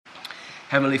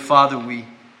Heavenly Father, we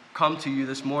come to you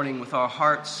this morning with our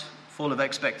hearts full of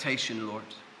expectation, Lord.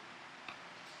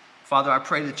 Father, I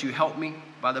pray that you help me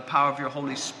by the power of your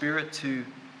Holy Spirit to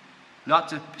not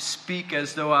to speak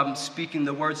as though I'm speaking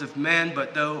the words of man,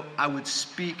 but though I would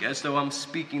speak as though I'm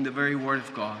speaking the very word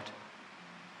of God.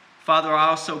 Father, I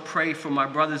also pray for my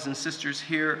brothers and sisters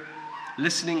here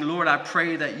listening. Lord, I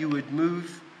pray that you would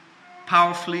move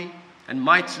powerfully and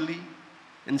mightily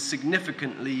and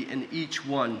significantly in each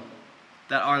one,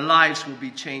 that our lives will be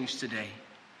changed today.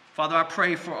 Father, I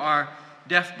pray for our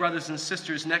deaf brothers and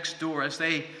sisters next door as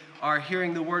they are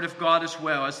hearing the word of God as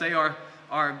well, as they are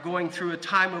going through a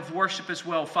time of worship as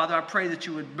well. Father, I pray that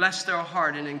you would bless their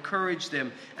heart and encourage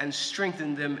them and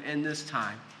strengthen them in this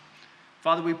time.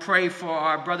 Father, we pray for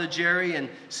our brother Jerry and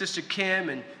sister Kim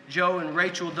and Joe and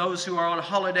Rachel, those who are on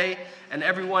holiday, and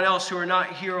everyone else who are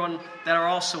not here that are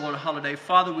also on holiday.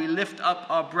 Father, we lift up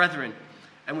our brethren,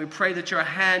 and we pray that your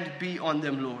hand be on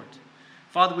them, Lord.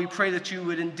 Father, we pray that you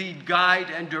would indeed guide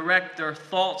and direct their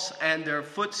thoughts and their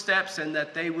footsteps, and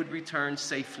that they would return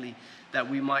safely, that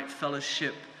we might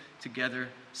fellowship together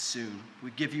soon. We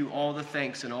give you all the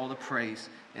thanks and all the praise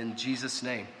in Jesus'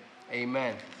 name.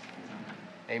 Amen.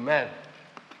 Amen.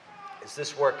 Is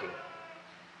this working?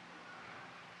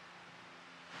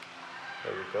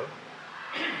 There we go.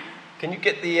 Can you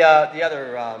get the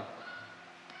other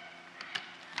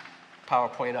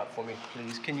PowerPoint up for me,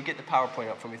 please? Can you get the PowerPoint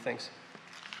up for me? Thanks.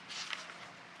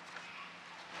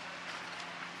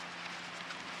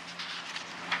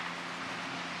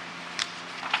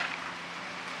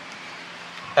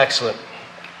 Excellent.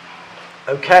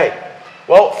 Okay.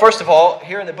 Well, first of all,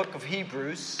 here in the book of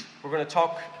Hebrews, we're going to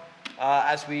talk,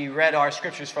 as we read our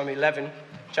scriptures from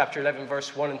chapter 11,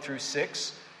 verse 1 and through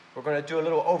 6. We're going to do a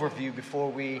little overview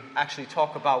before we actually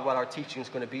talk about what our teaching is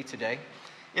going to be today.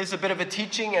 It's a bit of a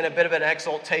teaching and a bit of an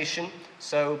exaltation,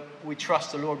 so we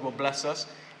trust the Lord will bless us.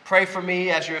 Pray for me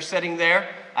as you're sitting there.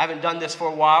 I haven't done this for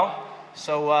a while,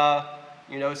 so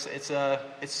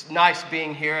it's nice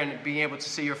being here and being able to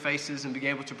see your faces and being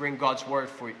able to bring God's word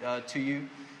to you.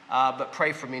 But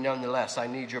pray for me nonetheless. I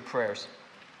need your prayers.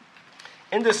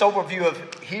 In this overview of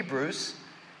Hebrews,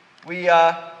 we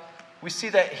see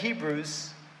that Hebrews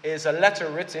is a letter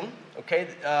written. Okay,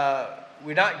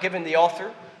 we're not given the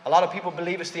author. A lot of people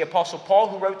believe it's the Apostle Paul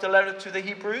who wrote the letter to the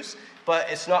Hebrews, but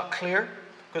it's not clear,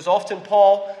 because often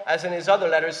Paul, as in his other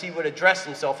letters, he would address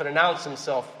himself and announce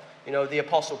himself, the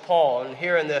Apostle Paul. And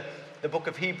here in the book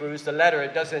of Hebrews, the letter,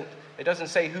 it doesn't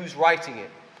say who's writing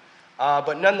it,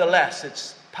 but nonetheless,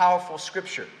 it's powerful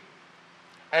scripture,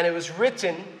 and it was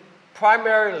written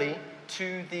primarily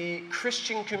to the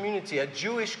Christian community, a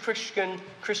Jewish Christian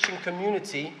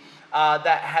community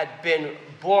that had been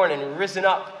born and risen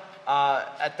up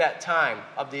at that time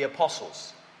of the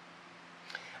apostles.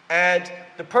 And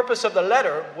the purpose of the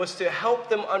letter was to help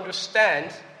them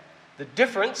understand the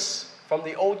difference from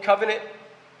the old covenant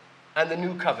and the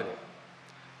new covenant.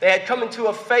 They had come into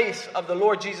a faith of the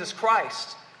Lord Jesus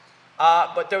Christ,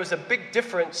 but there was a big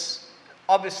difference,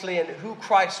 obviously, in who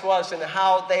Christ was and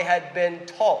how they had been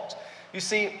taught. You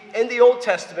see, in the Old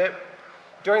Testament,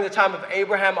 during the time of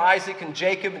Abraham, Isaac, and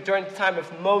Jacob, and during the time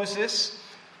of Moses,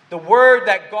 the word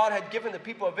that God had given the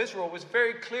people of Israel was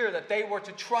very clear that they were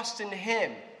to trust in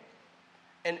Him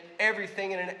in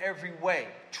everything and in every way.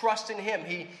 Trust in Him.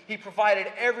 He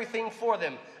provided everything for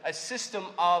them, a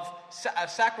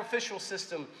sacrificial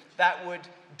system that would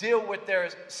deal with their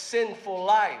sinful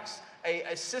lives,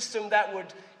 a system that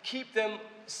would keep them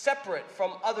separate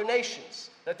from other nations,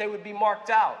 that they would be marked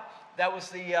out. That was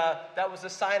the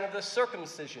sign of the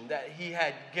circumcision that He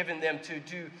had given them to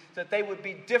do, that they would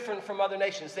be different from other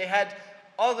nations. They had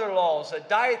other laws,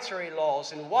 dietary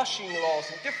laws and washing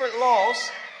laws and different laws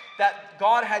that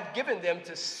God had given them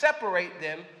to separate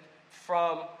them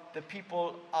from the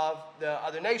people of the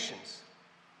other nations.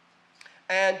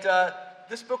 And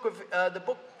this book of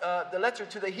the letter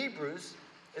to the Hebrews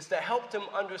is to help them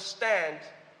understand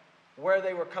where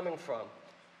they were coming from.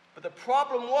 But the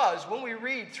problem was, when we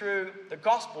read through the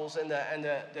Gospels and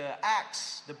the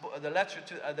Acts, the letter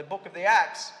to the book of the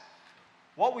Acts,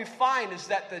 what we find is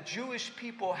that the Jewish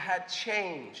people had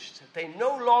changed. They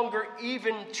no longer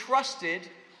even trusted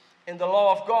in the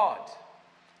law of God.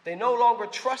 They no longer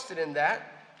trusted in that.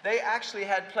 They actually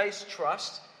had placed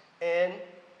trust in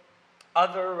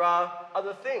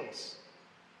other things.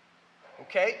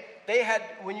 Okay? They had,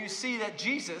 when you see that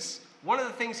Jesus, one of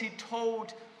the things He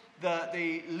told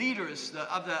the leaders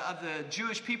of the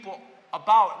Jewish people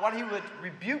about, what He would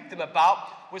rebuke them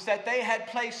about, was that they had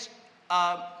placed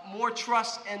more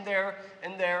trust in their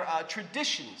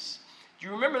traditions. Do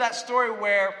you remember that story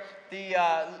where the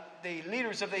the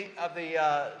leaders of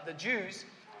the Jews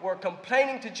were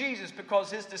complaining to Jesus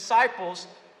because his disciples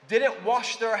didn't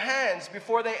wash their hands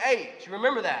before they ate. You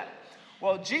remember that?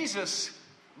 Well, Jesus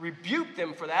rebuked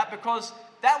them for that because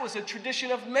that was a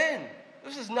tradition of men.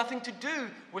 This has nothing to do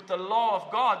with the law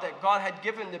of God that God had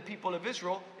given the people of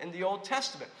Israel in the Old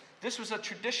Testament. This was a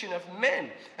tradition of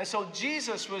men. And so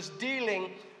Jesus was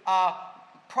dealing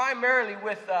primarily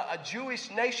with a Jewish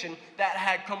nation that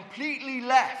had completely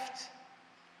left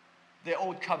the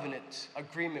Old Covenant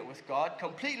agreement with God,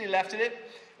 completely left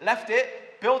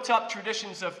it, built up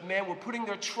traditions of men, were putting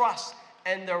their trust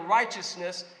and their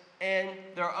righteousness in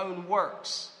their own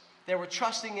works. They were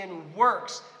trusting in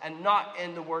works and not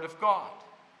in the Word of God.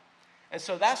 And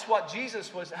so that's what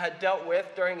Jesus had dealt with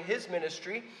during his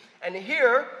ministry. And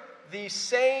here, the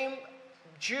same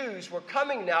Jews were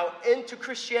coming now into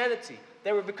Christianity.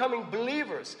 They were becoming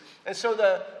believers. And so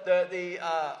the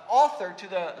author to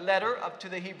the letter up to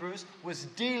the Hebrews was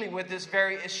dealing with this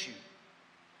very issue.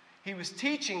 He was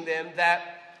teaching them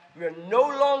that we are no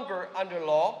longer under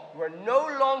law. We are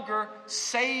no longer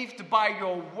saved by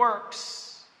your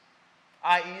works,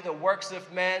 i.e. the works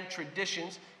of man,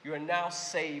 traditions. You are now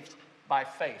saved by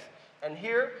faith. And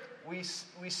here we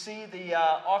see the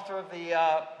author of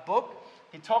the book.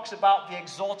 He talks about the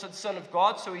exalted Son of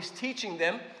God. So he's teaching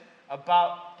them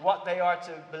about what they are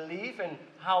to believe and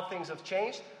how things have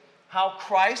changed, how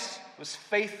Christ was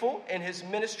faithful in his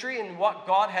ministry and what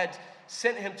God had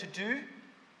sent him to do.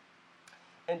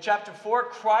 In chapter 4,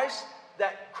 Christ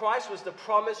was the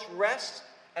promised rest,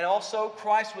 and also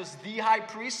Christ was the high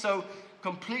priest, so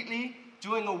completely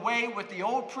doing away with the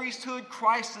old priesthood.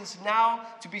 Christ is now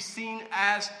to be seen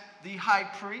as the high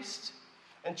priest.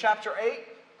 In chapter 8,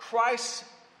 Christ's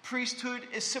priesthood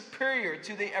is superior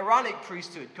to the Aaronic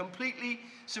priesthood, completely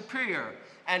superior,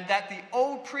 and that the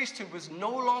old priesthood was no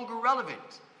longer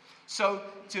relevant. So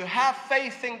to have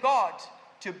faith in God,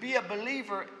 to be a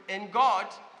believer in God,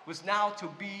 was now to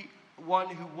be one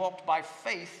who walked by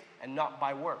faith and not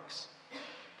by works.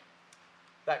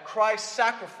 That Christ's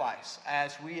sacrifice,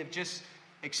 as we have just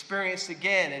experienced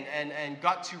again and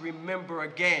got to remember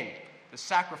again, the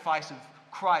sacrifice of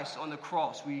Christ on the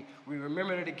cross. We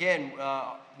remembered it again.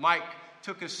 Mike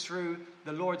took us through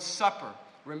the Lord's Supper,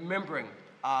 remembering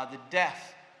the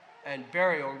death and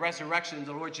burial and resurrection of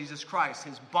the Lord Jesus Christ,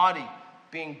 his body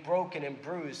being broken and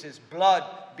bruised, his blood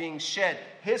being shed,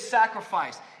 his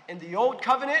sacrifice. In the Old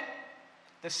Covenant,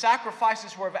 the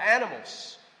sacrifices were of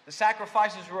animals. The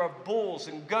sacrifices were of bulls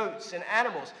and goats and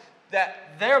animals,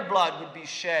 that their blood would be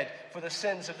shed for the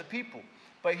sins of the people.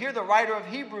 But here the writer of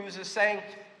Hebrews is saying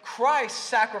Christ's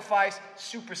sacrifice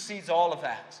supersedes all of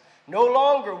that. No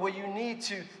longer will you need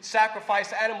to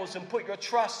sacrifice animals and put your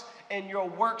trust in your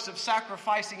works of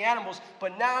sacrificing animals,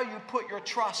 but now you put your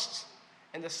trust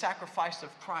in the sacrifice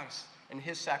of Christ and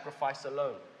his sacrifice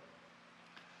alone.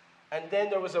 And then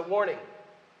there was a warning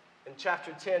in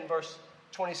chapter 10, verse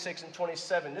 26 and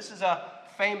 27. This is a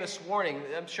famous warning.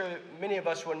 I'm sure many of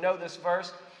us will know this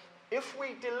verse. If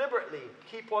we deliberately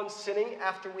keep on sinning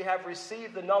after we have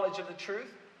received the knowledge of the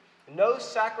truth, no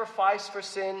sacrifice for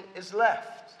sin is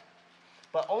left,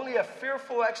 but only a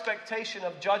fearful expectation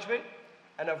of judgment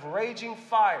and of raging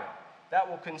fire that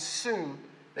will consume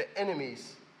the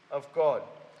enemies of God.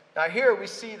 Now here we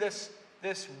see this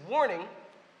warning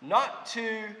not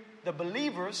to the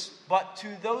believers, but to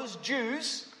those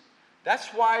Jews. That's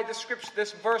why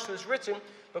this verse was written,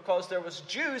 because there was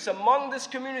Jews among this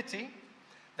community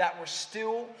that were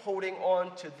still holding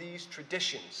on to these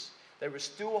traditions. They were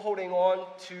still holding on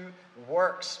to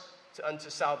works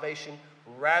unto salvation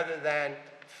rather than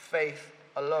faith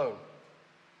alone.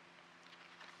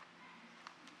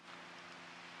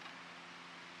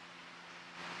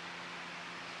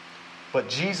 But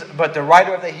the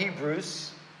writer of the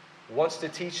Hebrews wants to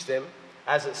teach them,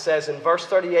 as it says in verse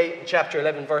 38, in chapter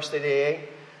 11, verse 38,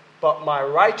 but my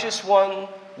righteous one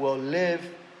will live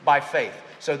by faith.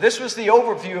 So this was the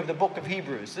overview of the book of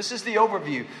Hebrews. This is the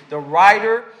overview. The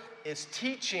writer is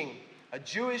teaching a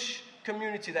Jewish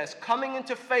community that's coming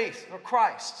into faith for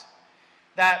Christ,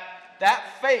 that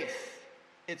faith,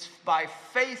 it's by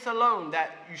faith alone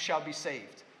that you shall be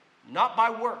saved, not by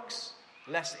works,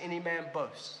 lest any man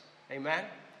boast. Amen?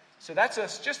 So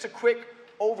that's just a quick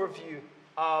overview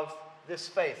of this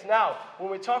faith. Now, when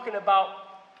we're talking about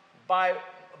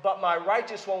but my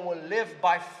righteous one will live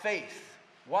by faith,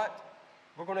 what?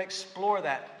 We're going to explore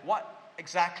that. What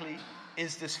exactly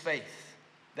is this faith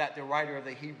that the writer of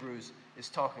the Hebrews is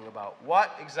talking about?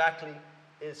 What exactly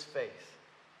is faith?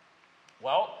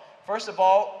 Well, first of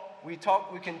all, we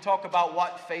can talk about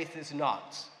what faith is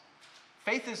not.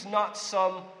 Faith is not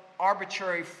some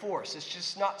arbitrary force. It's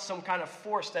just not some kind of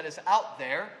force that is out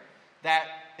there that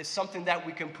is something that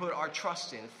we can put our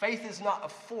trust in. Faith is not a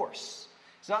force.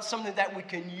 It's not something that we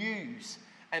can use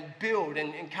and build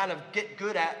and kind of get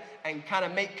good at and kind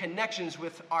of make connections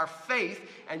with our faith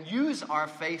and use our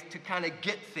faith to kind of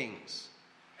get things.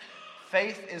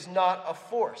 Faith is not a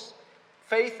force.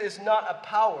 Faith is not a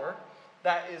power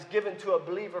that is given to a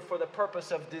believer for the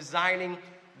purpose of designing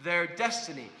their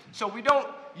destiny. So we don't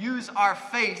use our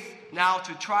faith now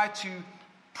to try to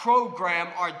program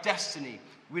our destiny.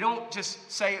 We don't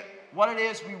just say what it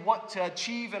is we want to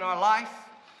achieve in our life,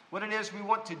 what it is we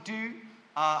want to do,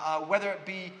 whether it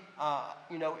be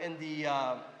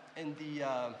in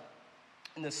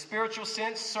the spiritual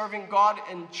sense, serving God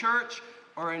in church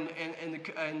or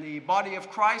in the body of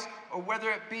Christ, or whether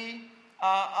it be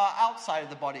outside of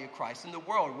the body of Christ in the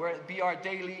world, where it be our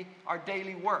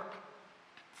daily work.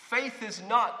 Faith is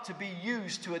not to be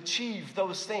used to achieve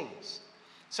those things.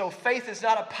 So faith is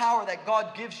not a power that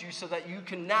God gives you so that you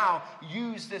can now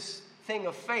use this thing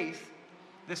of faith,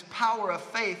 this power of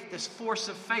faith, this force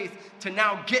of faith to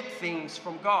now get things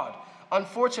from God.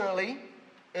 Unfortunately,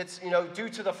 it's due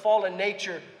to the fallen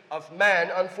nature of man,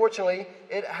 unfortunately,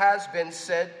 it has been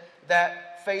said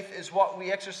that faith is what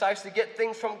we exercise to get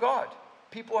things from God.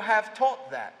 People have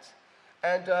taught that.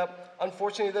 And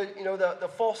unfortunately, the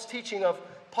false teaching of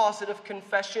positive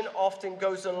confession often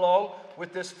goes along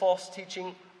with this false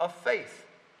teaching of faith.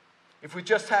 If we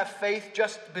just have faith,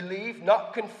 just believe,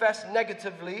 not confess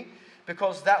negatively,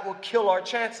 because that will kill our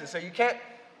chances. So you can't,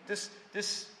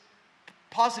 this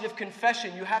positive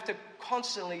confession, you have to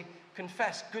constantly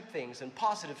confess good things and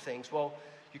positive things. Well,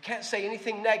 you can't say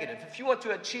anything negative. If you want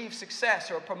to achieve success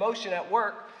or a promotion at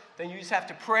work, then you just have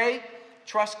to pray,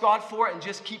 trust God for it, and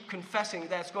just keep confessing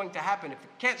that's going to happen. If you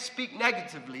can't speak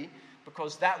negatively,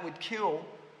 because that would kill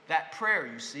that prayer,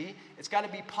 you see, it's got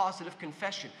to be positive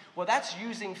confession. Well, that's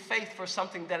using faith for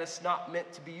something that it's not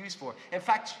meant to be used for. In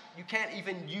fact, you can't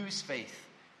even use faith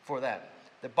for that.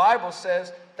 The Bible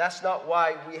says that's not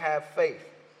why we have faith.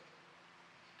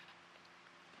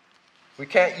 We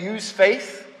can't use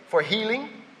faith for healing.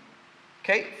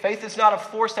 Okay? Faith is not a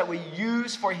force that we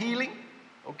use for healing.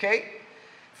 Okay?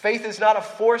 Faith is not a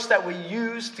force that we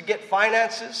use to get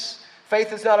finances.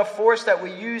 Faith is not a force that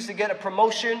we use to get a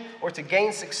promotion or to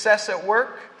gain success at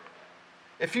work.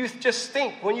 If you just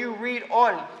think, when you read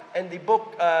on in the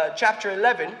book, chapter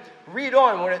 11, read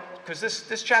on, because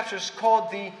this chapter is called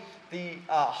the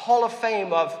Hall of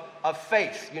Fame of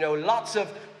faith. Lots of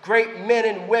great men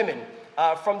and women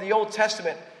from the Old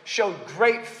Testament showed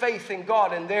great faith in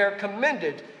God, and they're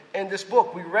commended in this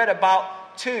book. We read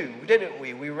about two, didn't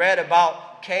we? We read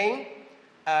about Cain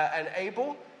and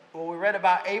Abel. Well, we read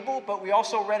about Abel, but we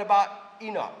also read about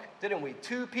Enoch, didn't we?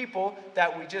 Two people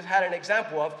that we just had an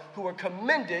example of who were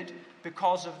commended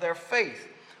because of their faith.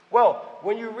 Well,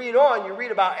 when you read on, you read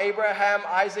about Abraham,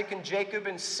 Isaac, and Jacob,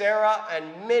 and Sarah,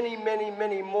 and many, many,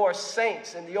 many more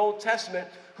saints in the Old Testament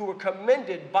who were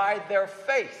commended by their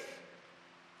faith.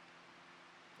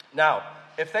 Now,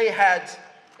 if they had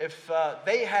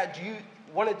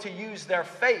wanted to use their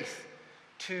faith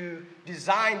to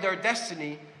design their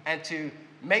destiny and to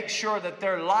make sure that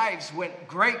their lives went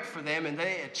great for them and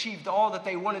they achieved all that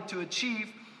they wanted to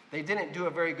achieve, they didn't do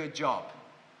a very good job.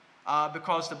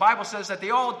 Because the Bible says that they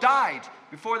all died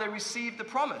before they received the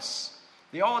promise.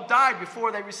 They all died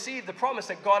before they received the promise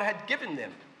that God had given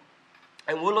them.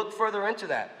 And we'll look further into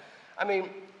that. I mean,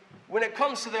 when it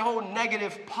comes to the whole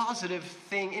negative, positive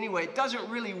thing anyway, it doesn't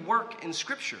really work in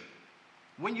Scripture.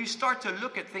 When you start to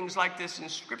look at things like this in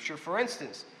Scripture, for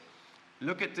instance,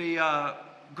 look at the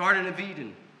Garden of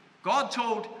Eden. God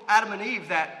told Adam and Eve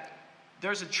that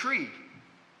there's a tree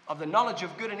of the knowledge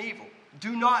of good and evil.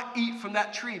 Do not eat from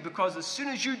that tree, because as soon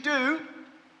as you do,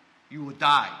 you will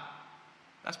die.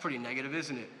 That's pretty negative,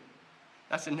 isn't it?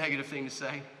 That's a negative thing to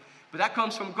say. But that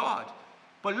comes from God.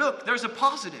 But look, there's a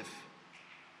positive.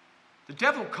 The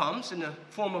devil comes in the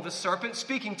form of a serpent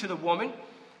speaking to the woman,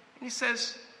 and he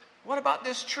says, what about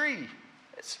this tree?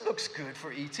 It looks good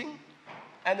for eating.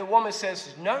 And the woman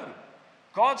says, no.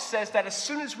 God says that as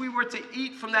soon as we were to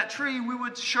eat from that tree, we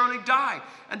would surely die.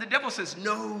 And the devil says,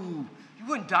 no, you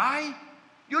wouldn't die.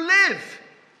 You'll live.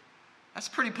 That's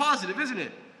pretty positive, isn't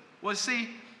it? Well, see,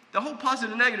 the whole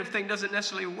positive and negative thing doesn't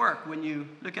necessarily work when you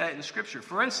look at it in Scripture.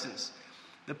 For instance,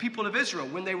 the people of Israel,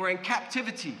 when they were in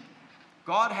captivity,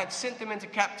 God had sent them into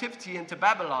captivity into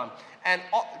Babylon. And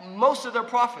most of their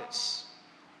prophets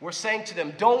were saying to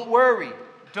them, don't worry,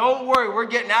 we're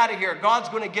getting out of here. God's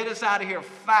going to get us out of here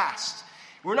fast.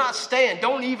 We're not staying.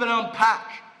 Don't even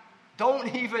unpack.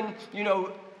 Don't even,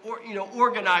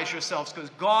 organize yourselves because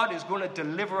God is going to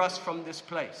deliver us from this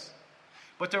place.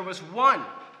 But there was one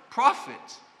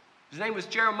prophet. His name was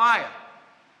Jeremiah.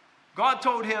 God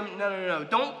told him, no,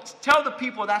 don't tell the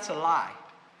people that's a lie.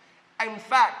 In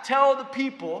fact, tell the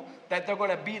people that they're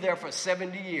going to be there for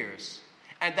 70 years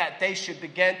and that they should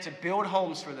begin to build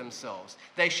homes for themselves.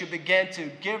 They should begin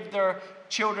to give their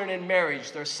children in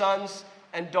marriage, their sons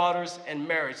and daughters in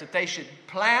marriage, that they should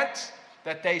plant,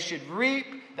 that they should reap,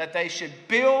 that they should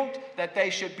build, that they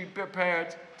should be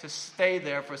prepared to stay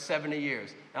there for 70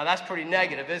 years. Now, that's pretty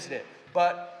negative, isn't it?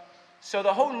 But so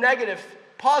the whole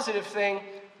positive thing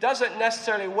doesn't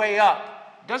necessarily weigh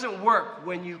up, doesn't work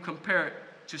when you compare it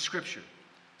to Scripture.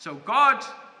 So God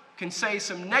can say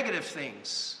some negative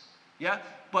things, yeah?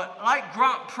 But like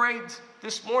Grant prayed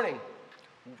this morning,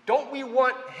 don't we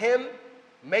want Him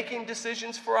making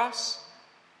decisions for us?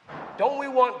 Don't we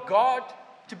want God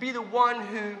to be the one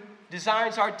who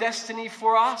designs our destiny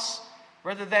for us,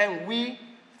 rather than we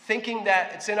thinking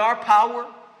that it's in our power,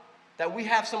 that we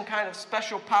have some kind of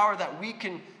special power that we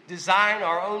can design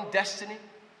our own destiny?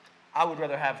 I would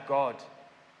rather have God,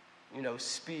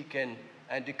 speak and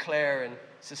declare and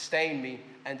sustain me,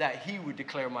 and that He would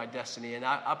declare my destiny. And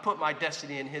I put my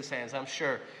destiny in His hands. I'm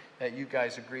sure that you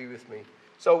guys agree with me.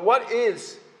 So what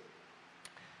is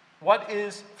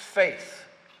faith?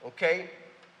 Okay?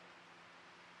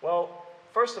 Well,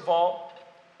 first of all,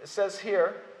 it says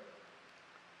here,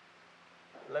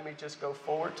 let me just go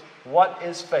forward. What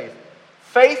is faith?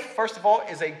 Faith, first of all,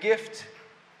 is a gift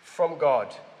from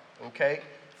God. Okay?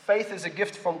 Faith is a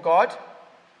gift from God.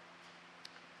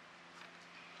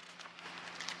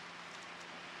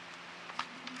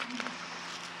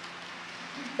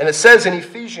 And it says in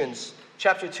Ephesians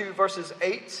chapter 2, verses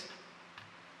 8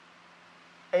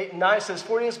 and 9, it says,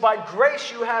 "For it is by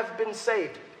grace you have been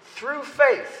saved, through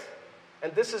faith.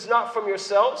 And this is not from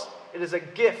yourselves, it is a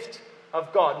gift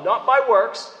of God, not by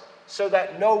works, so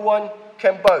that no one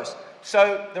can boast."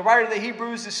 So the writer of the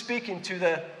Hebrews is speaking to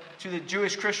the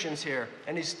Jewish Christians here,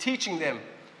 and he's teaching them.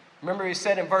 Remember, he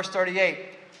said in verse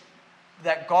 38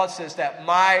 that God says that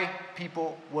my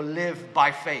people will live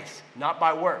by faith, not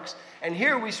by works. And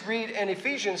here we read in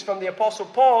Ephesians from the Apostle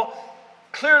Paul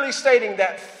clearly stating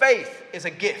that faith is a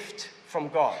gift from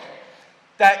God.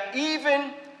 That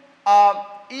even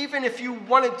if you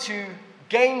wanted to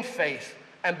gain faith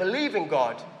and believe in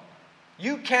God,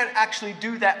 you can't actually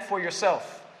do that for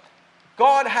yourself.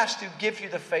 God has to give you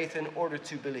the faith in order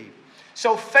to believe.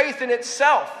 So faith in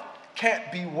itself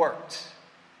can't be worked.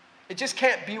 It just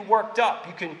can't be worked up.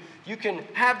 You can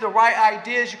have the right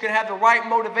ideas, you can have the right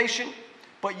motivation,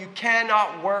 but you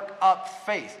cannot work up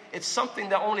faith. It's something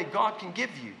that only God can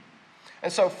give you.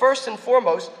 And so first and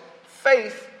foremost,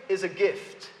 faith is a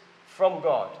gift from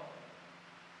God.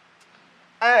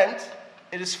 And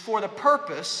it is for the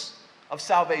purpose of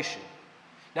salvation.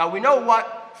 Now we know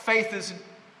what faith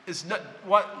is not,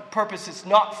 what purpose it's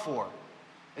not for.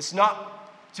 It's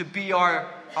not to be our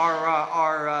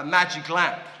magic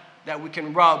lamp that we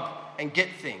can rub and get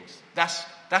things.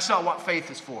 That's not what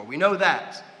faith is for. We know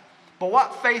that. But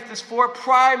what faith is for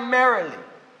primarily,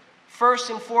 first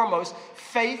and foremost,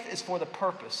 faith is for the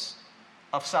purpose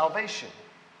of salvation.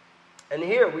 And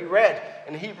here we read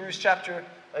in Hebrews chapter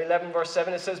 11 verse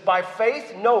 7, it says, "By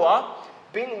faith Noah,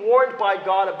 being warned by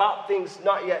God about things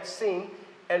not yet seen,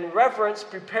 in reverence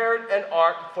prepared an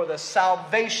ark for the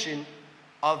salvation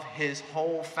of his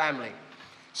whole family."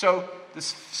 So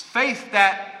this faith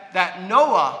that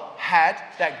Noah had,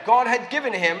 that God had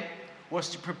given him, was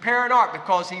to prepare an ark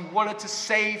because he wanted to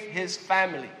save his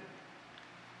family.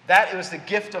 That was the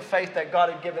gift of faith that God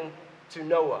had given to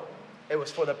Noah. It was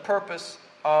for the purpose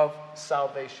of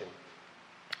salvation.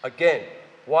 Again,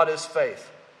 what is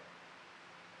faith?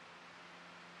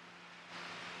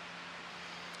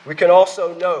 We can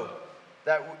also know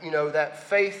that, that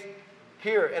faith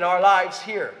here in our lives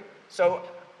here. So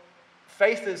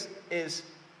faith is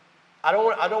I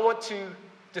don't want to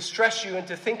distress you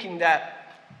into thinking that,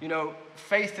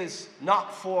 faith is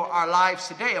not for our lives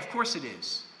today. Of course it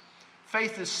is.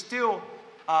 Faith is still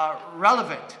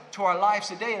relevant to our lives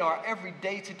today in our every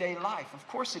day-to-day life. Of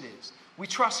course it is. We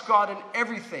trust God in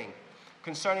everything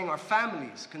concerning our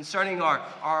families, concerning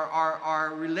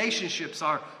our relationships,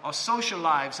 our social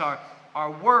lives,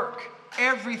 our work.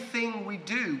 Everything we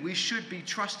do, we should be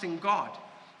trusting God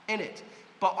in it.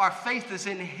 But our faith is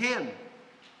in Him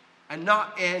and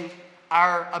not in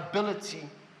our ability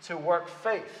to work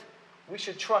faith. We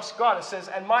should trust God. It says,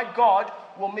 "And my God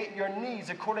will meet your needs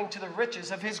according to the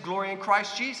riches of His glory in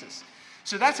Christ Jesus."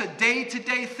 So that's a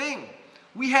day-to-day thing.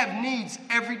 We have needs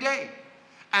every day.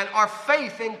 And our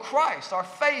faith in Christ, our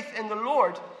faith in the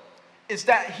Lord, is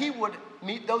that He would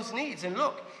meet those needs. And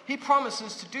look, he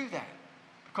promises to do that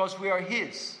because we are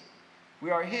his.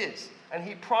 We are his. And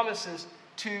he promises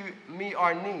to meet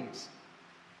our needs.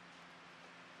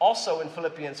 Also in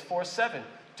Philippians 4:7,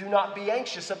 do not be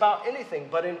anxious about anything,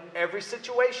 but in every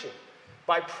situation,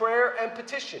 by prayer and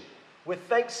petition, with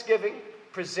thanksgiving,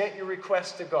 present your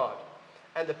requests to God.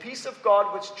 And the peace of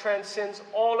God, which transcends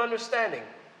all understanding,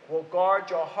 will guard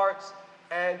your hearts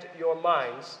and your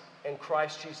minds in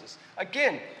Christ Jesus.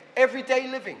 Again, everyday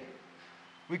living.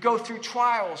 We go through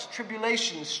trials,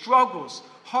 tribulations, struggles,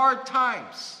 hard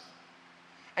times.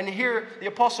 And here the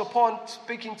Apostle Paul,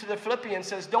 speaking to the Philippians,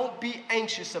 says, don't be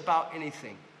anxious about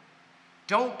anything.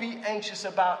 Don't be anxious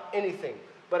about anything.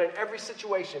 But in every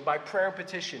situation, by prayer and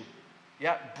petition,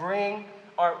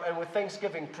 and with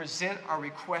thanksgiving, present our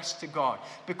requests to God.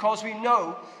 Because we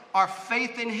know our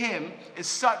faith in him is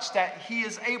such that he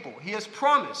is able. He has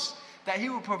promised that he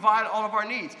will provide all of our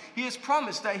needs. He has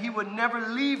promised that he would never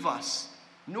leave us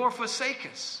nor forsake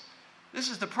us. This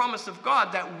is the promise of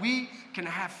God that we can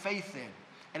have faith in.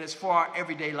 And it's for our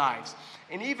everyday lives.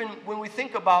 And even when we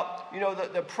think about,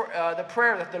 the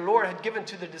prayer that the Lord had given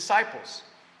to the disciples.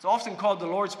 It's often called the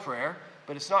Lord's Prayer,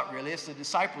 but it's not really. It's the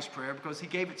disciples' prayer because he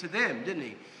gave it to them, didn't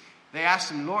he? They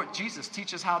asked him, Lord Jesus,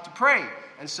 teach us how to pray.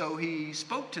 And so he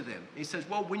spoke to them. He says,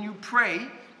 well, when you pray,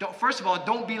 first of all,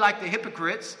 don't be like the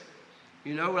hypocrites.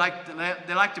 They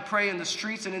like to pray in the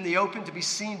streets and in the open to be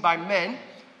seen by men.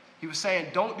 He was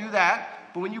saying, don't do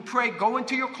that. But when you pray, go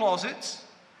into your closets.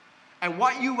 And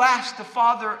what you ask the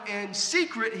Father in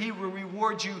secret, he will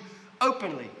reward you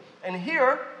openly. And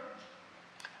here,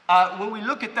 when we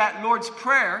look at that Lord's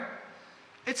Prayer,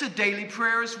 it's a daily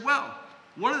prayer as well.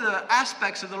 One of the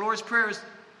aspects of the Lord's Prayer is,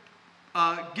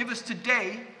 give us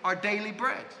today our daily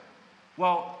bread.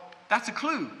 Well, that's a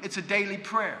clue. It's a daily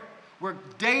prayer. We're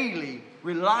daily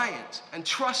reliant and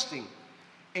trusting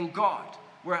in God.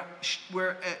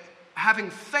 We're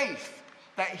having faith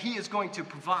that he is going to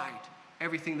provide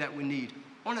everything that we need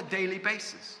on a daily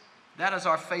basis. That is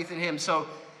our faith in him. So,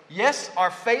 yes,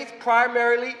 our faith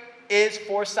primarily is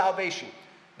for salvation.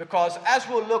 Because as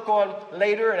we'll look on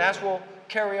later and as we'll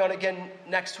carry on again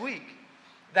next week,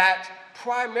 that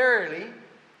primarily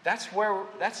that's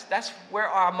where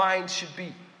our mind should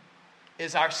be,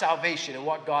 is our salvation and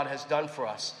what God has done for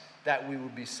us, that we will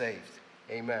be saved.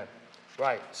 Amen.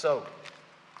 Right. So,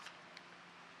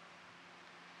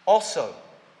 also,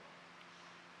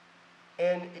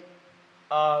 in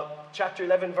chapter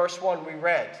 11, verse 1, we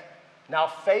read, now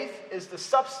faith is the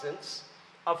substance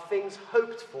of things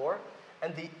hoped for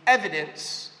and the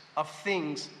evidence of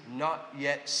things not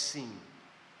yet seen.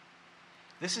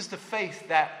 This is the faith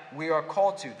that we are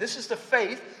called to. This is the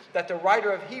faith that the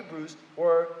writer of Hebrews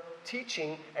were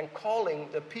teaching and calling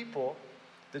the people,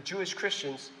 the Jewish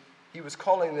Christians. He was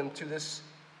calling them to this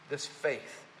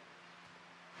faith.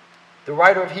 The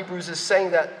writer of Hebrews is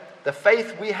saying that the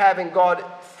faith we have in God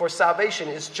for salvation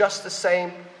is just the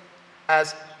same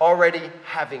as already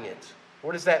having it.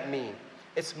 What does that mean?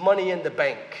 It's money in the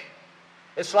bank.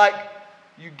 It's like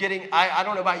you getting, I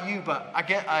don't know about you, but I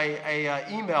get a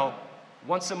email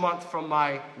once a month from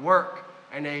my work,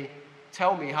 and they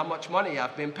tell me how much money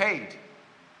I've been paid.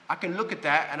 I can look at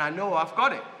that, and I know I've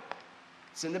got it.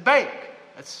 It's in the bank.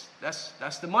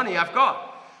 That's the money I've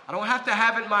got. I don't have to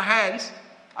have it in my hands.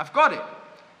 I've got it.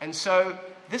 And so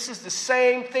this is the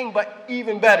same thing, but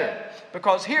even better.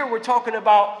 Because here we're talking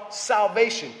about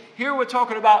salvation. Here we're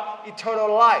talking about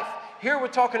eternal life. Here we're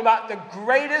talking about the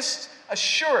greatest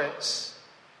assurance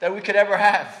that we could ever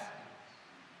have.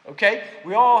 Okay?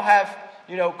 We all have,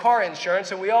 car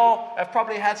insurance, and we all have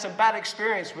probably had some bad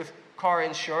experience with car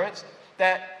insurance,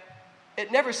 that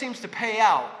it never seems to pay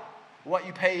out what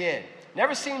you pay in.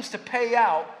 Never seems to pay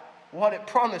out what it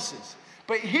promises.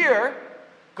 But here,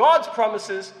 God's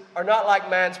promises are not like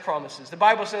man's promises. The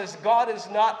Bible says God is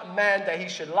not a man that he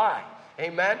should lie.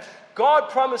 Amen? God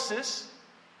promises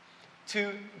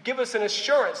to give us an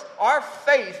assurance. Our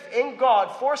faith in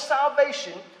God for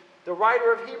salvation, the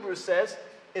writer of Hebrews says,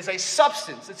 is a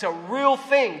substance. It's a real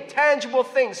thing, tangible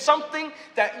thing, something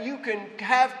that you can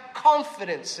have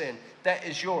confidence in that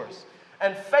is yours.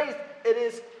 And faith, it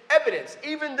is evidence.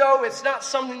 Even though it's not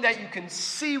something that you can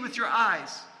see with your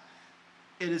eyes,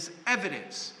 it is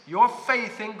evidence. Your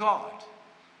faith in God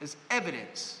is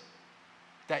evidence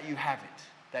that you have it,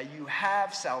 that you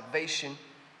have salvation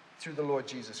through the Lord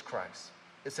Jesus Christ.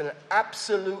 It's an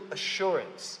absolute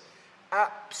assurance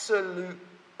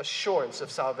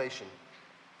of salvation.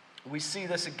 We see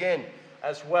this again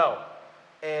as well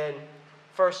in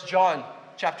 1 John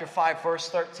chapter 5, verse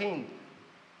 13.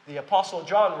 The Apostle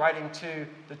John, writing to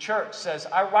the church, says,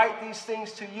 I write these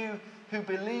things to you who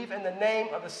believe in the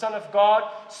name of the Son of God,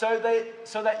 so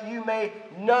that you may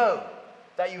know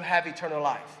that you have eternal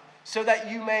life, so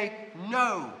that you may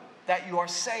know that you are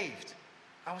saved.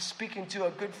 I was speaking to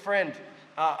a good friend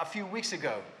a few weeks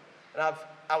ago, and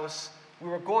we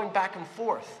were going back and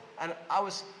forth, and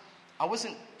I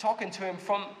wasn't talking to him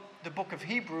from the book of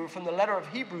Hebrew, from the letter of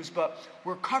Hebrews, but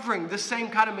we're covering the same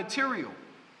kind of material.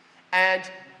 And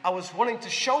I was wanting to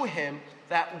show him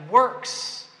that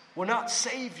works will not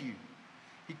save you.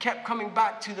 He kept coming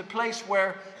back to the place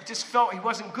where he just felt he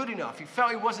wasn't good enough. He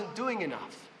felt he wasn't doing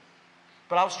enough.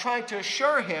 But I was trying to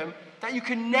assure him that you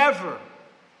can never,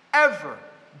 ever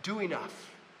do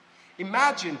enough.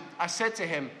 Imagine, I said to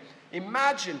him,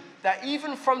 imagine that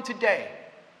even from today,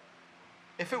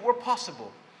 if it were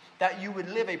possible, that you would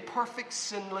live a perfect,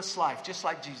 sinless life, just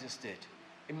like Jesus did.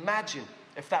 Imagine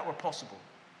if that were possible.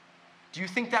 Do you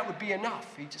think that would be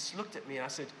enough? He just looked at me and I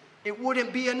said, it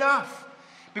wouldn't be enough.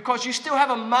 Because you still have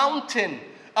a mountain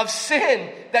of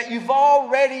sin that you've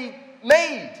already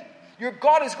made. Your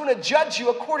God is going to judge you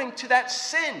according to that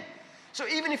sin. So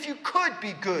even if you could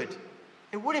be good,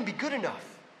 it wouldn't be good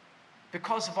enough.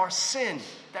 Because of our sin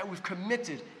that we've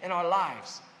committed in our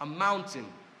lives. A mountain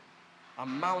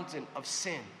of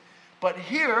sin. But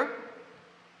here,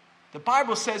 the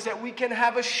Bible says that we can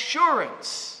have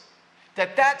assurance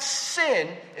that that sin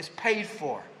is paid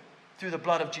for through the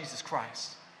blood of Jesus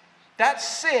Christ. That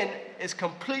sin is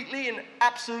completely and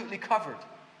absolutely covered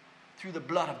through the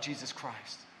blood of Jesus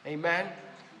Christ. Amen?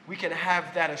 We can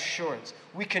have that assurance.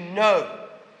 We can know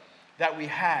that we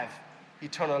have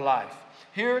eternal life.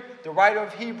 Here, the writer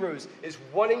of Hebrews is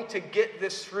wanting to get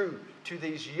this through to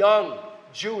these young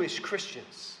Jewish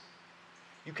Christians.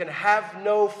 You can have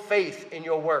no faith in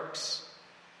your works.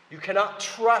 You cannot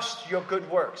trust your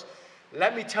good works.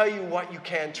 Let me tell you what you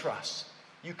can trust.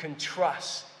 You can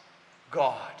trust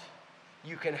God.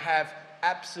 You can have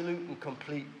absolute and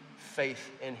complete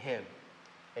faith in Him.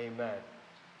 Amen.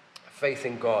 Faith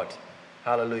in God.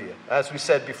 Hallelujah. As we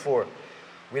said before,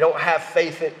 we don't have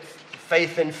faith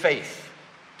in faith.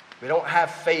 We don't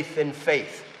have faith in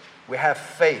faith. We have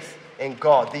faith in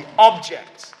God. The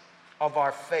object of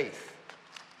our faith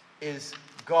is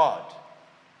God.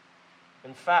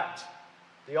 In fact,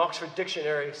 the Oxford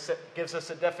Dictionary gives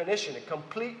us a definition: a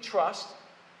complete trust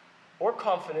or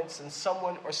confidence in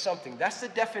someone or something. That's the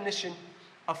definition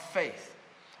of faith.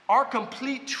 Our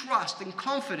complete trust and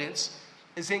confidence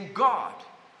is in God.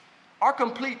 Our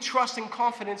complete trust and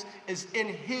confidence is in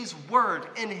His Word,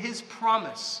 in His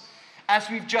promise. As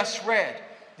we've just read,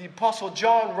 the Apostle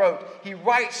John wrote, he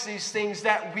writes these things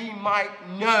that we might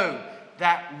know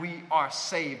that we are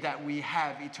saved, that we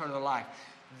have eternal life.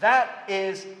 That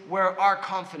is where our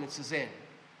confidence is in.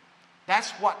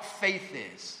 That's what faith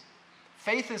is.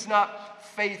 Faith is not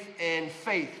faith in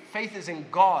faith. Faith is in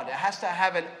God. It has to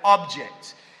have an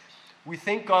object. We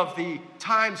think of the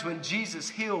times when Jesus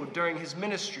healed during His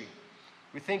ministry.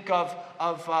 We think of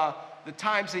the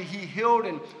times that He healed,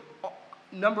 and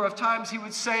a number of times He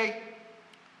would say,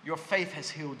 your faith has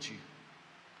healed you.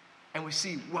 And we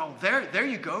see, well, there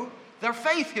you go. Their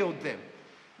faith healed them.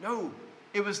 No,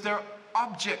 it was their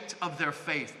object of their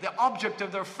faith. The object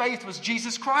of their faith was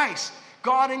Jesus Christ,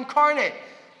 God incarnate,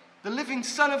 the living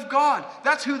Son of God.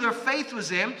 That's who their faith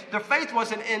was in. Their faith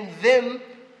wasn't in them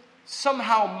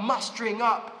somehow mustering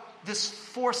up this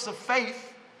force of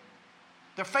faith.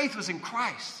 Their faith was in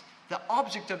Christ. The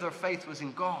object of their faith was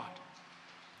in God.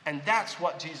 And that's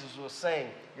what Jesus was saying.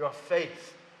 Your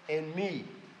faith in me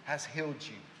has healed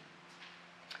you.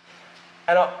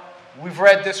 And we've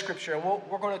read this scripture, and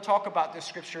we're going to talk about this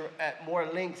scripture at more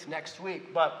length next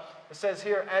week. But it says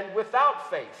here, and without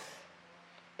faith,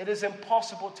 it is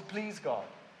impossible to please God,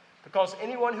 because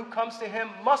anyone who comes to Him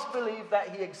must believe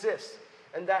that He exists,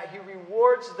 and that He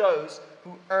rewards those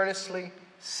who earnestly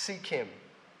seek Him.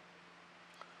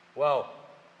 Well,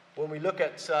 when we look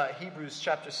at Hebrews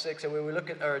chapter 6, and when we look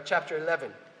at chapter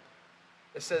 11,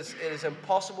 it says it is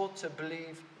impossible to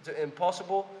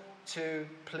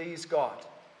please God.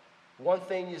 One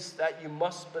thing is that you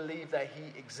must believe that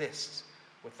He exists.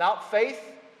 Without faith,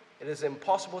 it is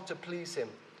impossible to please Him.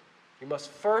 You must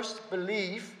first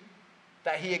believe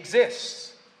that He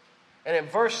exists. And in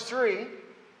verse 3,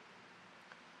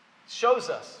 shows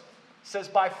us, it says,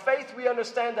 by faith we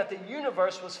understand that the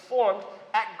universe was formed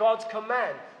at God's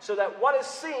command, so that what is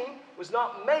seen was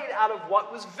not made out of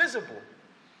what was visible.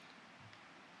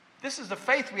 This is the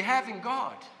faith we have in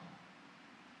God.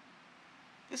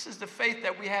 This is the faith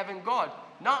that we have in God.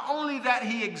 Not only that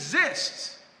He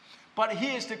exists, but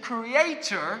He is the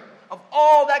creator of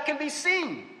all that can be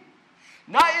seen.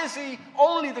 Not is he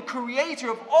only the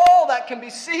creator of all that can be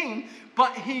seen,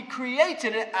 but he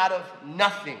created it out of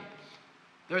nothing.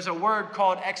 There's a word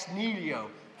called ex nihilo,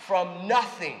 from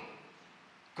nothing.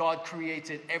 God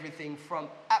created everything from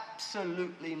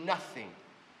absolutely nothing.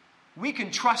 We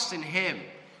can trust in him.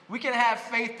 We can have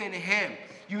faith in him.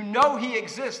 You know he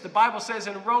exists. The Bible says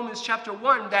in Romans chapter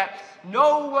 1 that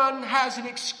no one has an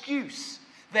excuse.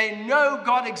 They know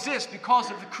God exists because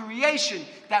of the creation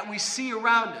that we see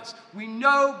around us. We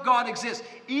know God exists.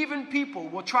 Even people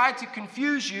will try to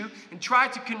confuse you and try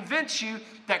to convince you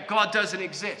that God doesn't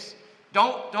exist.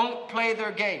 Don't play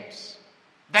their games.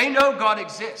 They know God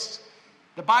exists.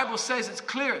 The Bible says it's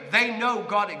clear. They know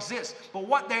God exists. But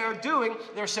what they are doing,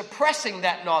 they're suppressing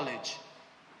that knowledge.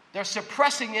 They're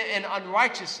suppressing it in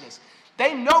unrighteousness.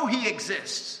 They know he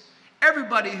exists.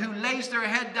 Everybody who lays their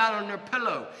head down on their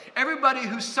pillow, everybody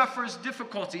who suffers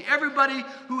difficulty, everybody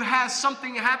who has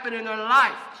something happen in their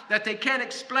life that they can't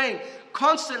explain,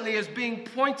 constantly is being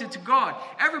pointed to God.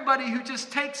 Everybody who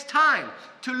just takes time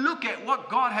to look at what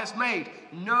God has made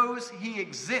knows he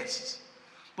exists.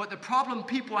 But the problem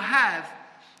people have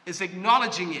is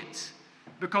acknowledging it.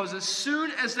 Because as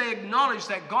soon as they acknowledge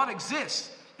that God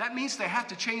exists, that means they have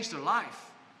to change their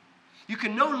life. You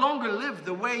can no longer live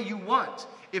the way you want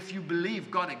if you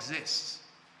believe God exists.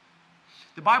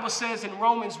 The Bible says in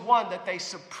Romans 1 that they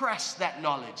suppress that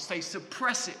knowledge. They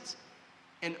suppress it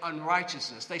in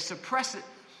unrighteousness. They suppress it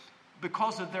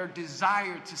because of their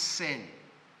desire to sin.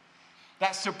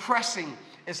 That suppressing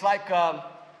is like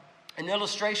an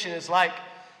illustration is like,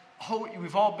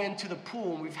 we've all been to the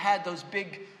pool and we've had those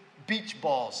big beach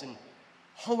balls and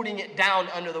holding it down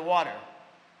under the water.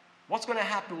 What's going to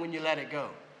happen when you let it go?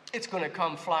 It's going to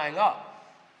come flying up.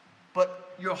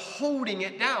 But you're holding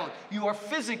it down. You are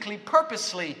physically,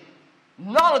 purposely,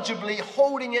 knowledgeably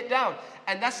holding it down.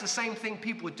 And that's the same thing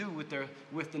people do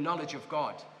with the knowledge of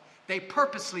God. They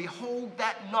purposely hold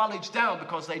that knowledge down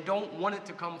because they don't want it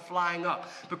to come flying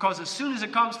up. Because as soon as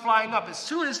it comes flying up, as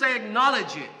soon as they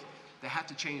acknowledge it, they have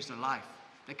to change their life.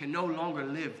 They can no longer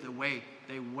live the way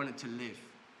they wanted to live.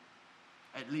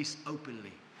 At least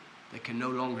openly. They can no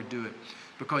longer do it.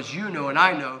 Because you know and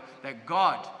I know that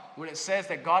God, when it says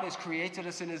that God has created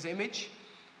us in his image,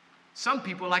 some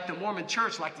people, like the Mormon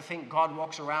church, like to think God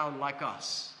walks around like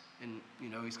us. And,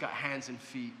 he's got hands and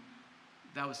feet.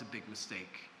 That was a big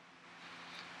mistake.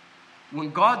 When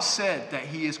God said that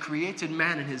he has created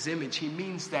man in his image, he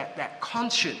means that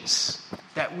conscience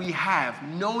that we have,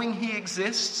 knowing he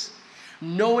exists,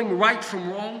 knowing right from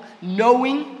wrong,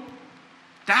 knowing,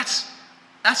 that's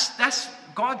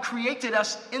God created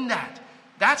us in that.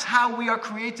 That's how we are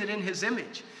created in his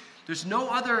image. There's no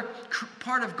other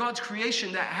part of God's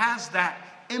creation that has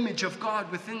that image of God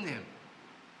within them.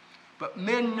 But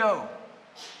men know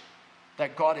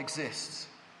that God exists.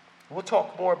 We'll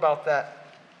talk more about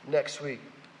that next week.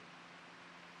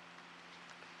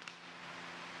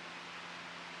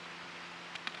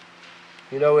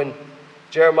 In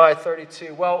Jeremiah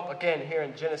 32, again, here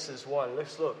in Genesis 1,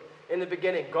 let's look. In the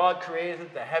beginning, God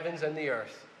created the heavens and the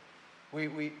earth.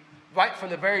 We right from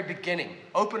the very beginning,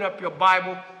 open up your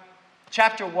Bible,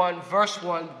 chapter 1, verse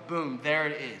 1, boom, there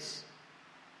it is.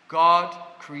 God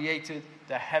created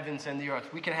the heavens and the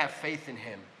earth. We can have faith in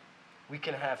him. We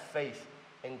can have faith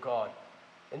in God.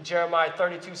 In Jeremiah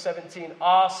 32:17,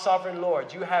 Ah, sovereign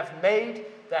Lord, you have made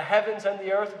the heavens and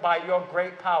the earth by your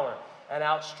great power and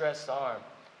outstretched arm.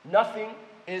 Nothing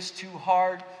is too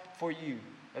hard for you.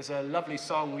 There's a lovely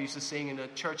song we used to sing in a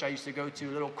church I used to go to,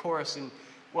 a little chorus, and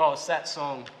it's that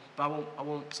song, but I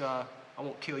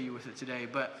won't kill you with it today.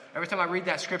 But every time I read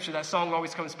that scripture, that song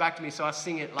always comes back to me, so I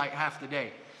sing it like half the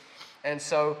day. And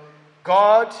so,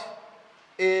 God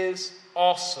is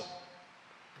awesome.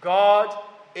 God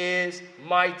is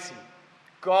mighty.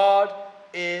 God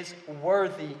is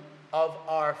worthy of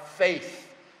our faith.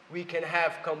 We can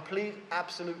have complete,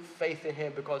 absolute faith in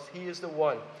him because he is the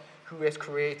one who has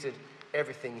created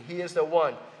everything. He is the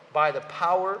one, by the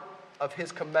power of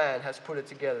his command, has put it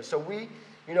together. So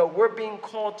we're being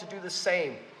called to do the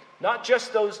same. Not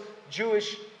just those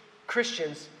Jewish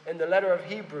Christians in the letter of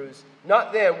Hebrews.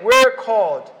 Not them. We're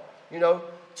called,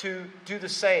 to do the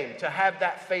same, to have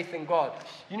that faith in God.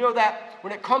 You know that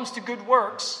when it comes to good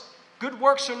works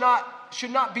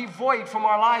should not be void from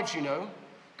our lives,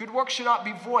 Good works should not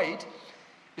be void.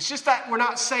 It's just that we're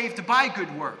not saved by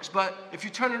good works. But if you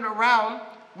turn it around,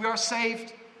 we are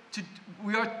saved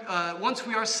once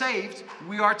we are saved,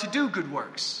 we are to do good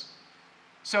works.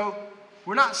 So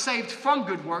we're not saved from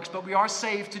good works, but we are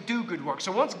saved to do good works.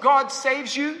 So once God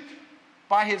saves you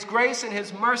by his grace and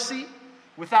his mercy,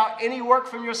 without any work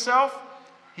from yourself,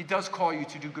 he does call you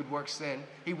to do good works then.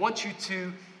 He wants you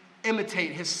to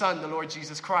imitate his son, the Lord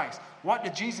Jesus Christ. What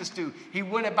did Jesus do? He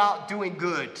went about doing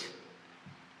good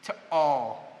to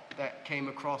all that came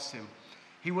across him.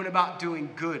 He went about doing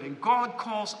good. And God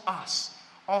calls us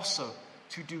also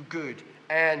to do good.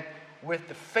 And with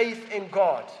the faith in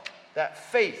God, that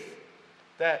faith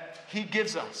that he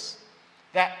gives us,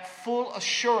 that full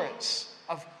assurance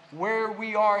of where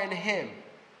we are in him,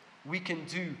 we can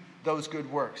do those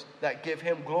good works that give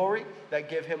him glory, that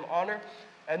give him honor.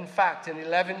 In fact, in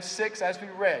 11:6, as we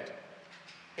read,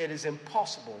 it is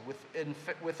impossible.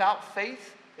 Without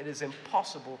faith, it is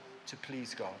impossible to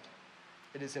please God.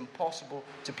 It is impossible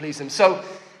to please him. So,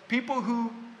 people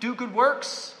who do good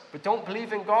works but don't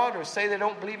believe in God, or say they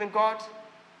don't believe in God,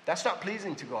 that's not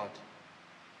pleasing to God.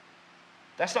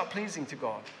 That's not pleasing to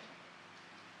God.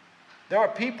 There are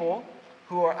people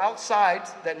who are outside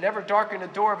that never darken the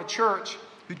door of a church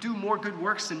who do more good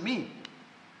works than me.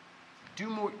 Do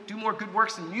more good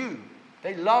works than you.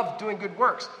 They love doing good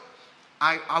works.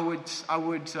 I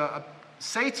would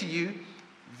say to you,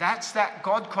 that's that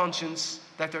God conscience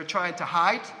that they're trying to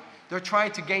hide. They're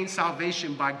trying to gain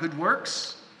salvation by good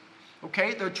works.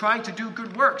 Okay? They're trying to do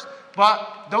good works.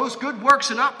 But those good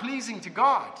works are not pleasing to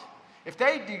God. If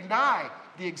they deny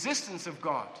the existence of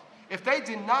God, if they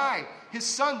deny his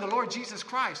son, the Lord Jesus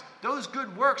Christ, those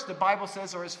good works, the Bible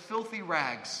says, are as filthy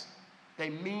rags. They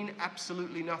mean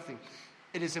absolutely nothing.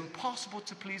 It is impossible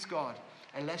to please God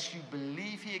unless you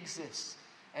believe he exists,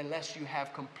 unless you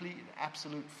have complete and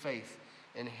absolute faith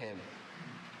in him.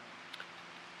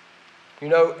 You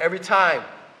know, every time,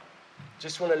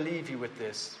 just want to leave you with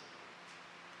this.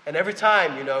 And every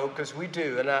time, you know, because we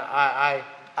do, and I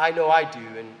know I do,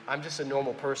 and I'm just a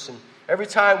normal person. Every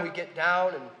time we get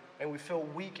down and we feel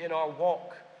weak in our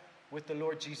walk with the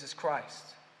Lord Jesus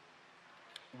Christ,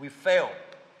 we fail.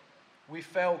 We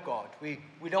fail God. We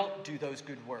don't do those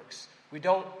good works. We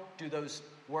don't do those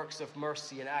works of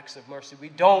mercy and acts of mercy. We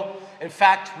don't. In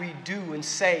fact, we do and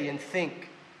say and think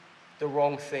the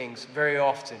wrong things very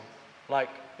often. Like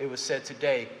it was said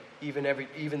today, even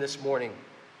this morning.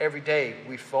 Every day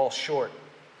we fall short.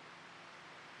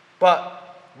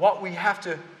 But what we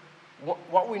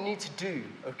need to do,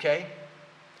 okay?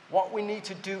 What we need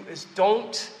to do is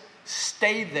don't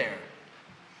stay there.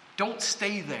 Don't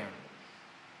stay there.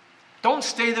 Don't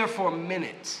stay there for a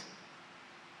minute.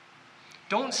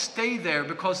 Don't stay there,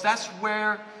 because that's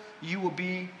where you will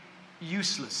be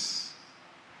useless.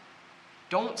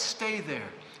 Don't stay there.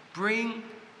 Bring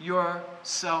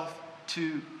yourself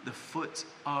to the foot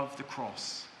of the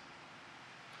cross.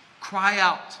 Cry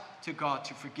out to God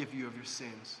to forgive you of your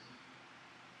sins.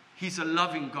 He's a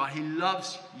loving God. He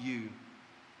loves you.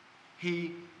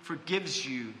 He forgives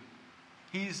you.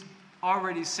 He's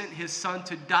already sent his son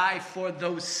to die for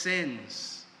those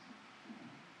sins.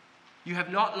 You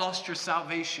have not lost your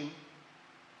salvation,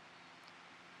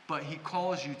 but he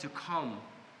calls you to come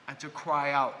and to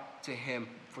cry out to him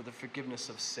for the forgiveness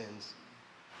of sins.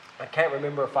 I can't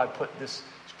remember if I put this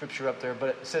scripture up there, but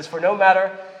it says, "For no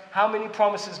matter how many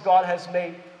promises God has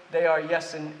made, they are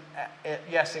yes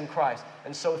in Christ.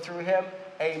 And so through him,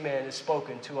 amen is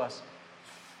spoken to us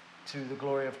to the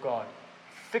glory of God."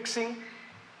 Fixing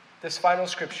this final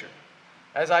scripture.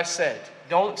 As I said,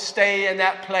 don't stay in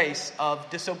that place of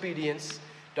disobedience.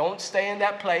 Don't stay in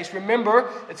that place.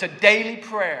 Remember, it's a daily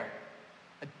prayer.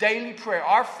 A daily prayer.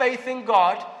 Our faith in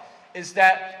God is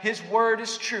that his word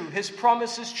is true. His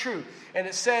promise is true. And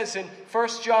it says in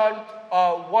 1 John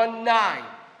 1:9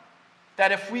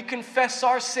 that if we confess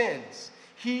our sins,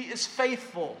 he is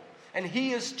faithful and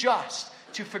he is just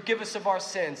to forgive us of our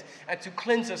sins and to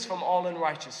cleanse us from all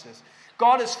unrighteousness.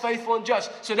 God is faithful and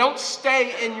just. So don't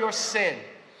stay in your sin.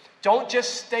 Don't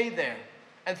just stay there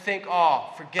and think,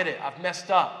 "Oh, forget it, I've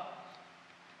messed up."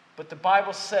 But the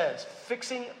Bible says,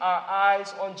 fixing our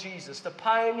eyes on Jesus, the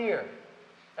pioneer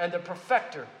and the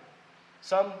perfecter.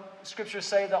 Some scriptures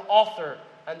say the author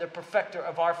and the perfecter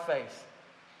of our faith.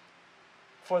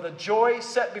 For the joy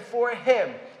set before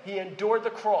him, he endured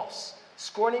the cross,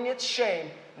 scorning its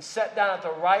shame, and sat down at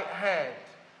the right hand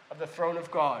of the throne of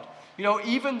God. You know,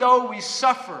 even though we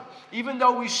suffer, even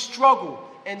though we struggle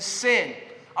in sin,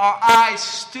 our eyes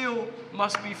still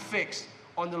must be fixed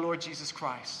on the Lord Jesus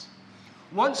Christ.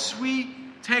 Once we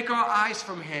take our eyes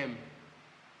from him,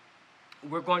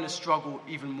 we're going to struggle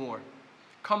even more.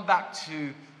 Come back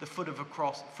to the foot of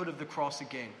the cross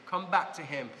again. Come back to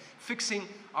him, fixing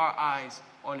our eyes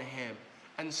on him.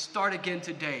 And start again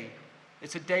today.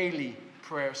 It's a daily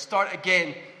prayer. Start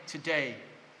again today.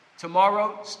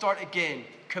 Tomorrow, start again.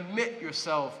 Commit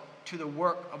yourself to the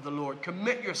work of the Lord.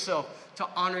 Commit yourself to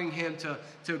honoring him,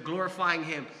 to glorifying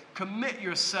him. Commit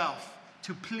yourself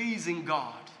to pleasing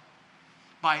God.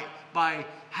 by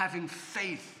having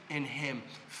faith in him.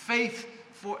 Faith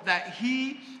that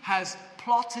he has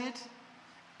plotted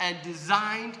and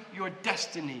designed your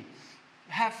destiny.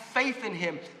 Have faith in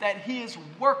him that he is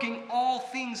working all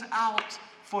things out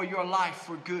for your life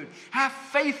for good. Have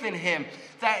faith in him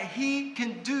that he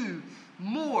can do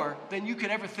more than you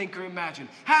could ever think or imagine.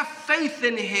 Have faith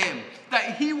in him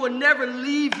that he will never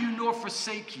leave you nor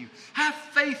forsake you. Have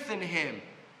faith in him.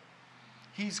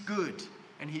 He's good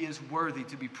and he is worthy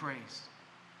to be praised.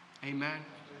 Amen.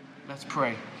 Let's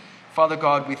pray. Father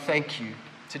God, we thank you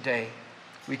today.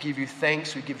 We give you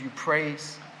thanks. We give you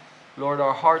praise. Lord,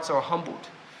 our hearts are humbled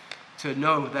to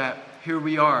know that here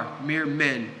we are, mere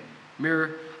men,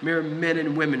 mere men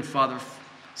and women, Father,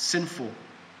 sinful,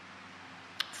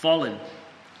 fallen,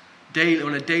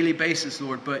 on a daily basis,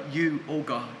 Lord. But you, oh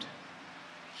God,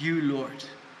 you, Lord,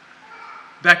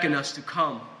 beckon us to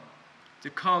come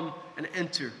and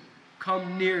enter.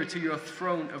 Come near to your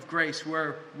throne of grace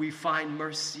where we find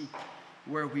mercy,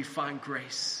 where we find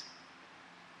grace.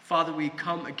 Father, we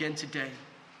come again today.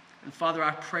 And Father, I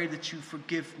pray that you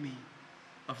forgive me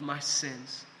of my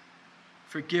sins.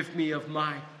 Forgive me of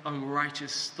my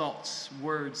unrighteous thoughts,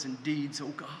 words, and deeds, oh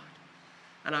God.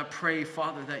 And I pray,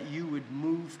 Father, that you would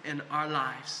move in our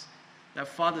lives. That,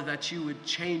 Father, that you would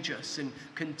change us and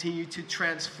continue to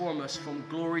transform us from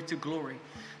glory to glory.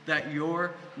 That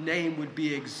your name would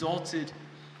be exalted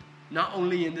not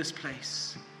only in this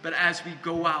place, but as we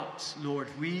go out, Lord,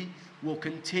 we will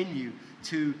continue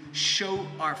to show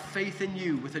our faith in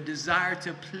you with a desire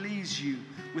to please you,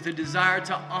 with a desire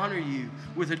to honor you,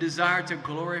 with a desire to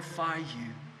glorify you.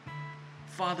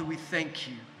 Father, we thank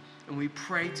you and we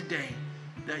pray today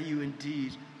that you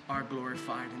indeed are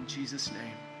glorified. In Jesus'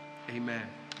 name, amen.